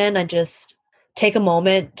decision, I just take a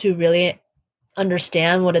moment to really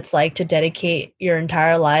understand what it's like to dedicate your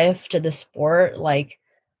entire life to the sport. Like,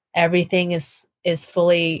 everything is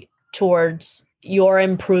fully towards your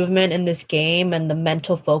improvement in this game and the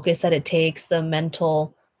mental focus that it takes, the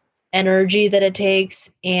mental energy that it takes,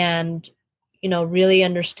 and, really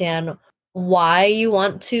understand why you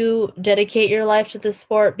want to dedicate your life to the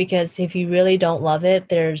sport. Because if you really don't love it,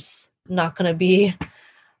 there's not going to be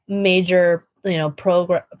major,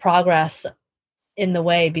 progress in the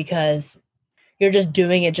way, because you're just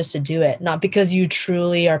doing it just to do it, not because you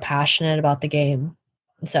truly are passionate about the game.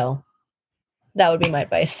 So that would be my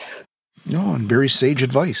advice. No, and very sage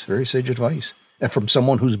advice, And from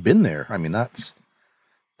someone who's been there. I mean, that's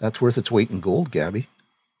worth its weight in gold, Gabby.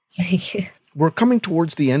 Thank you. We're coming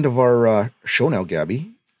towards the end of our show now,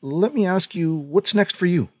 Gabby. Let me ask you, what's next for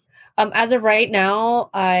you? As of right now,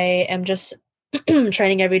 I am just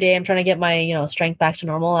training every day. I'm trying to get my, strength back to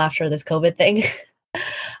normal after this COVID thing.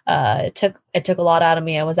 It took a lot out of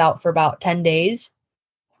me. I was out for about 10 days.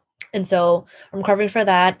 And so I'm recovering for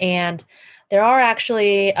that. And there are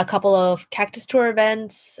actually a couple of Cactus Tour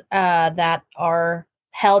events that are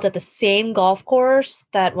held at the same golf course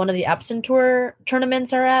that one of the Epson Tour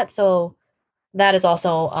tournaments are at. So that is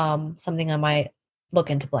also something I might look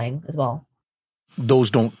into playing as well. Those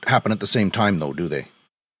don't happen at the same time, though, do they?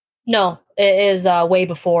 No, it is way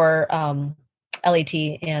before LAT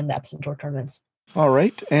and the Epson Tour tournaments. All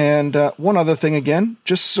right. And one other thing again,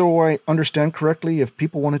 just so I understand correctly, if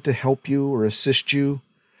people wanted to help you or assist you,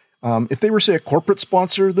 if they were, say, a corporate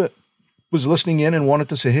sponsor that was listening in and wanted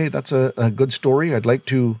to say, hey, that's a good story, I'd like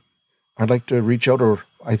to reach out, or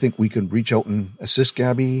I think we can reach out and assist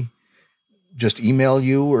Gabby, just email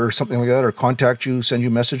you or something like that, or contact you, send you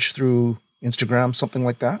a message through Instagram, something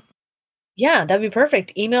like that? Yeah, that'd be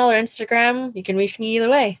perfect. Email or Instagram, you can reach me either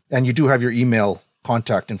way. And you do have your email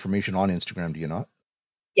contact information on Instagram, do you not?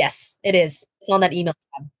 Yes, it is. It's on that email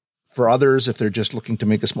tab. For others, if they're just looking to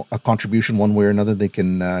make a contribution one way or another, they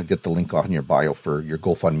can get the link on your bio for your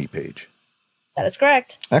GoFundMe page. That is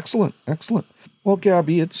correct. Excellent. Well,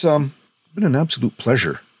 Gabby, it's been an absolute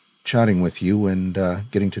pleasure chatting with you and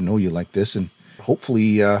getting to know you like this. And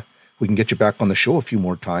hopefully we can get you back on the show a few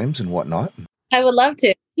more times and whatnot. I would love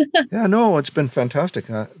to. Yeah, no, it's been fantastic.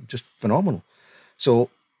 Just phenomenal. So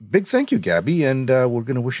big thank you, Gabby. And we're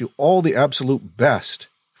going to wish you all the absolute best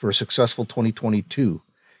for a successful 2022.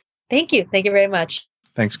 Thank you. Thank you very much.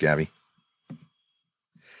 Thanks, Gabby.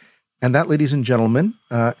 And that, ladies and gentlemen,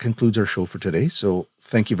 concludes our show for today. So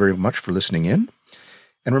thank you very much for listening in.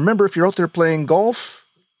 And remember, if you're out there playing golf,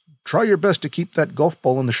 try your best to keep that golf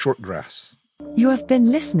ball in the short grass. You have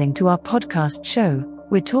been listening to our podcast show,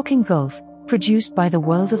 We're Talking Golf, produced by The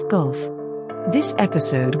World of Golf. This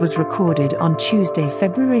episode was recorded on Tuesday,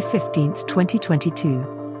 February 15th,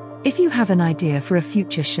 2022. If you have an idea for a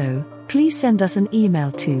future show, please send us an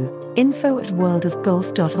email to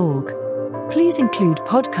info@worldofgolf.org. Please include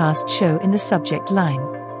podcast show in the subject line.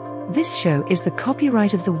 This show is the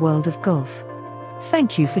copyright of The World of Golf.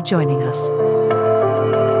 Thank you for joining us.